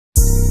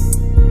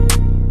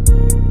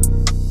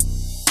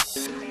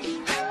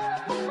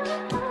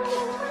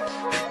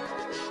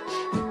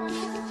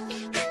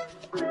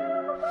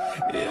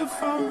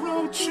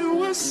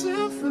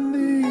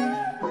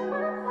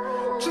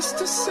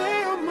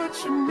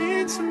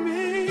mean to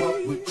me?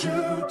 What would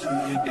you do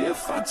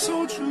if I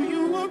told you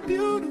you were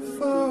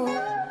beautiful?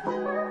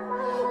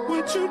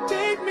 Would you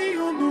date me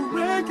on the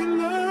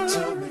regular?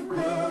 Tell me,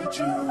 would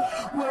you?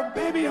 Well,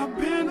 baby, I've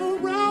been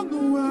around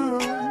the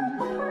world,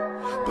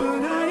 but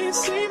I ain't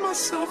seen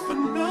myself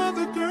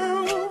another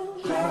girl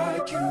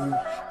like you.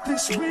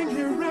 This ring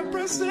here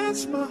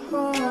represents my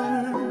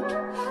heart,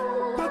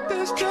 but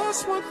there's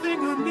just one thing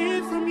I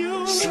need from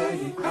you.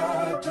 Say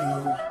I do.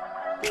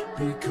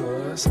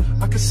 Because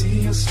I can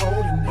see us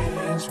holding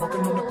hands,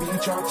 walking on the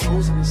beach, our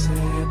toes in the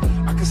sand.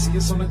 I can see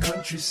us on the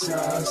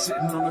countryside,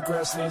 sitting on the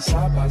grassland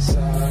side by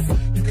side.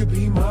 You could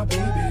be my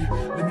baby,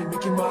 let me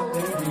make you my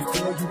lady.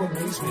 Girl, you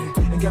amaze me,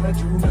 ain't gotta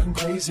do nothing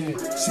crazy.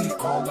 See,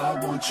 all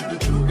I want you to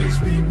do is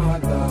be my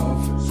love.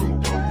 So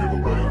don't give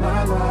away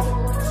my love.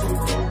 So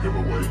don't give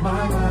away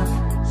my love.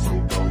 So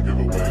don't give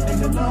away.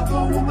 Ain't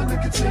another woman that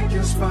can take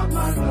your spot,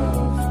 my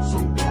love. So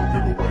don't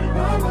give away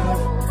my love.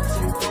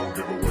 So don't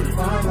give away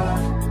my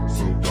love.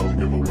 So don't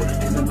give away.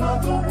 Ain't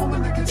another woman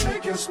that can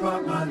take your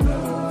spot, my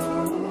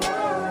love.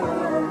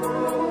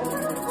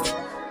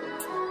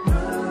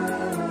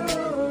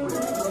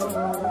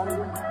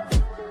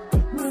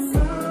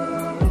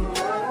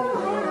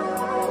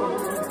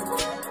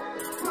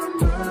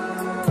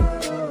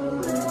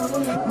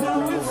 Now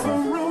if I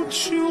wrote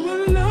you a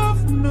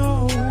love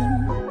note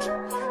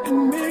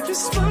and made you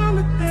smile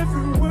at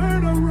every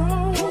word I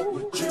wrote, what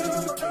would you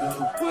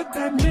do? Would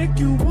that make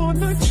you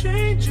wanna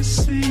change your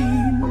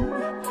scene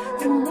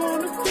and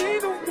wanna be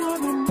the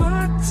one on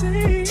my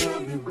team? Tell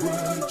me,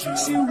 would you?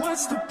 See,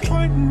 what's the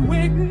point in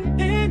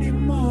waiting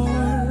anymore?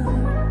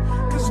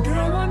 Cause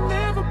girl, I've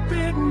never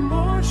been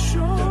more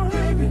sure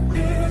that baby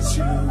it's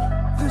you.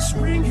 This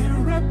ring here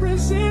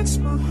represents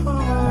my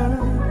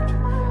heart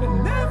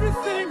and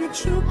everything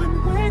that you've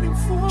been waiting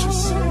for.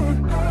 Just say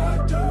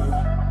I do.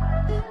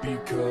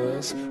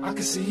 Because I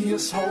can see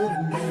us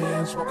holding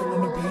hands, walking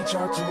on the beach,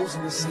 our toes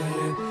in the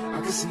sand.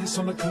 I can see us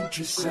on the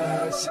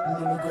countryside, sitting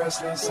on the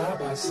grassland side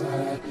by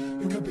side.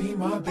 You could be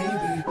my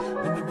baby,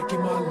 let me make you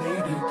my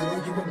lady.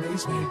 Girl, you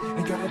amaze me,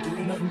 ain't gotta do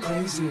nothing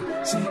crazy.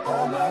 See,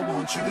 all I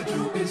want you to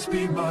do is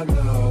be my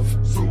love.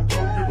 So don't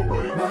give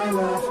away my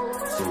love.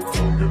 So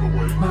don't give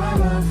away my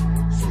love.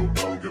 So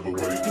don't give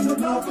away. Ain't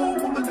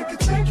another woman that can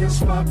take your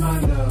spot, my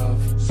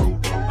love. So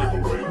don't give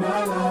away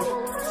my love.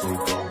 So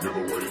don't give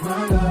away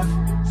my love.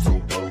 So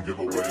don't give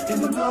away.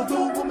 Ain't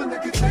another woman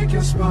that can take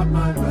your spot,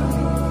 my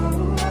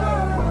love.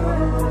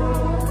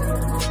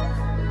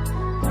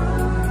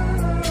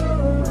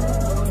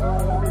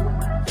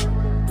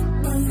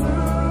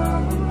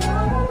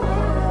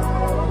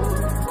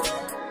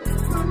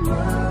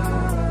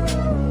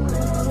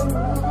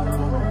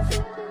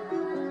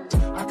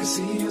 I can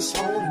see us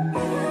holding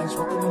hands,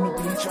 walking on the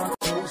beach, our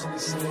toes in the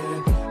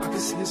sand. I can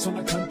see us on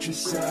the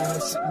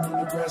countryside, sitting on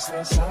the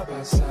grassland side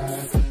by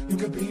side. You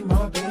could be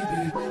my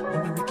baby,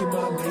 let me make you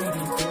my lady.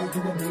 Girl,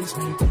 you amaze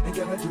me, ain't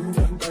gotta do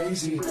nothing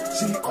crazy.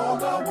 See,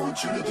 all I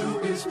want you to do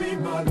is be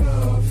my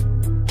love.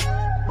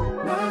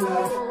 My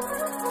love.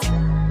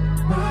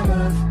 My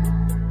love.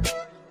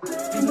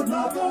 Ain't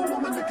another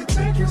woman that can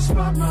take your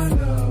spot, my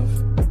love.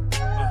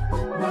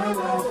 My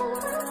love.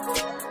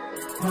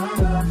 My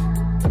love.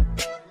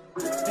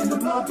 Ain't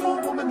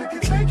another woman that can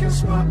take your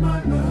spot,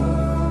 my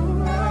love.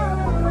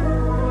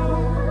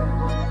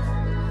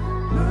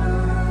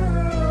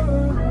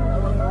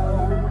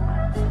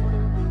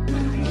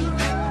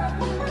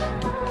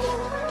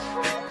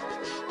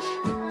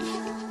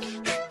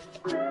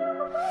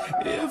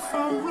 If I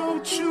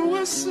wrote you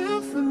a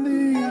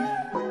symphony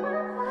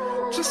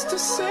just to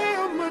say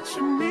how much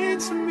you mean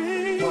to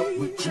me, what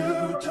would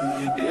you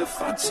do?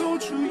 If I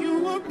told you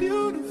you were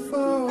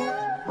beautiful,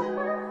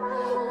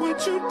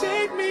 would you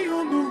date me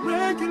on the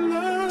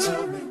regular?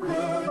 Tell me,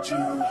 would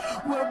you?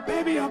 Well,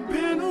 baby, I've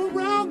been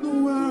around the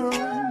world,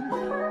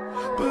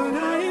 but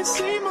I ain't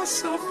seen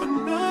myself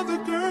another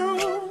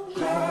girl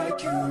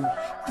like you.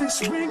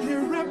 This ring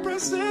here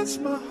represents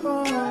my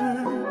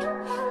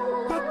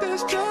heart, but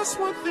there's just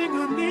one thing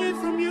I need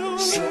from you.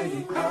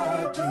 Say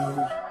I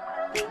do.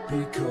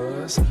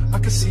 Because I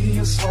can see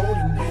us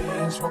holding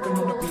hands, walking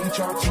on the beach,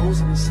 our toes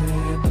in the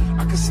sand.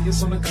 I can see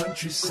us on the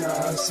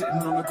countryside,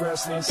 sitting on the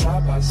grassland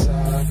side by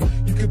side.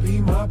 You could be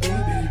my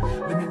baby,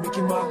 let me make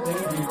you my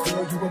lady.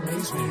 Girl, you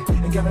amaze me,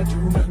 ain't gotta do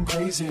nothing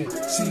crazy.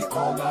 See,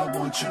 all I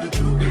want you to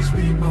do is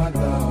be my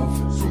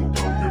love. So don't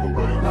give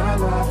away my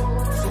love.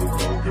 So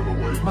don't give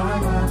away my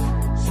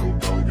love. So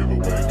don't give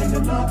away. Ain't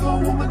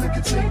another woman that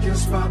can take your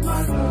spot,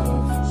 my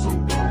love. So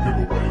don't give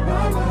away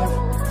my love.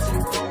 So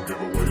don't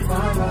give away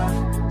my love.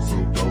 So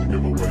don't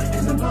give away.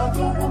 Ain't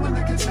another woman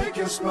that can take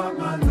your spot,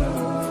 my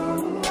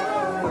love.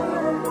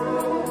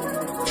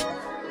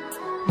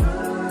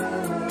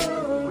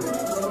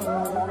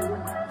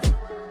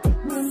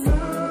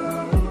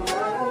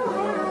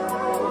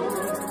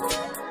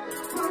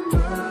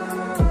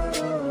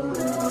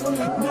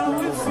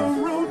 Now if I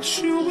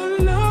wrote you a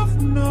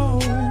love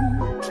note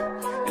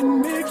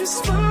and made you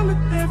smile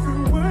at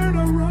every word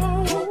I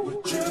wrote, what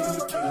would you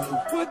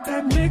do? Would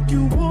that make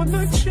you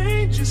wanna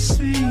change your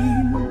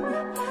scene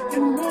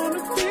and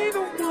wanna be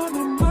the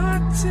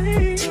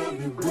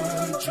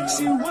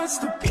See, what's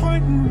the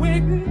point in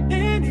waiting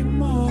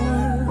anymore?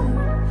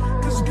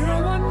 Cause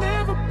girl, I've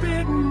never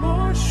been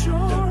more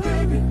sure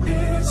that baby,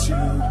 it's you.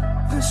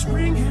 The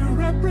spring here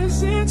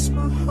represents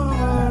my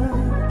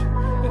heart,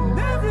 and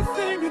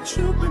everything that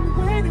you've been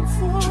waiting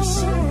for.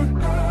 Just say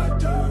I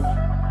do.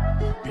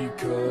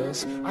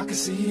 Because I can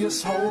see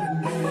us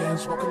holding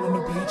hands, walking on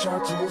the beach,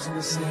 our toes in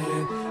the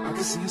sand. I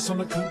can see us on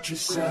the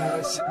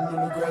countryside, sitting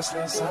on the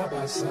grassland side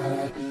by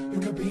side. You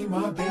could be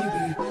my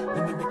baby,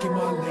 then you make you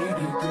my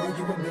lady. Girl,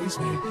 you amaze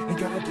me, ain't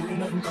gotta do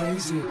nothing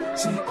crazy.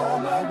 See,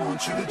 all I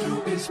want you to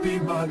do is be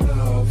my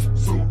love.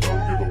 So don't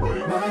give away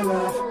My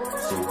love,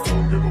 So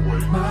don't give away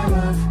my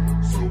love.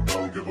 So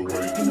don't give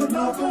away Ain't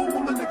another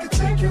woman that can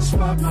take your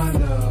spot, my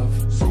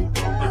love. So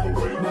don't give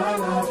away My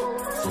love,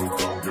 So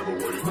don't give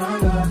away my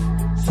love.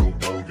 So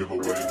don't give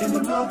away Ain't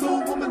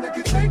another woman that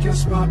can take your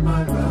spot,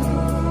 my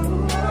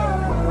love.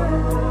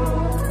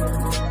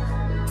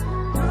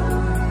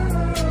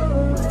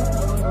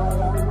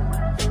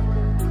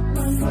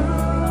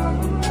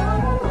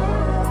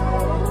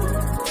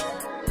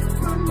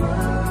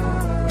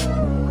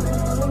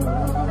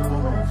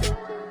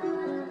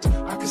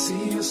 I can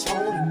see us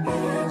holding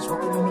hands,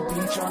 walking on the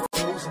beach, our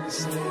toes in the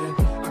sand.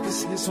 I can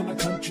see us on the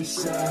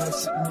countryside,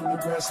 sitting on the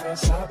grassland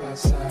side by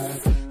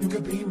side. You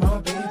could be my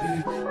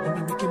baby, when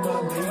you make you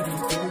my lady.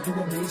 Girl, you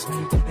amaze me,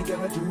 ain't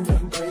gotta do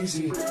nothing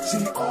crazy.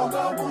 See, all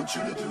I want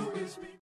you to do is be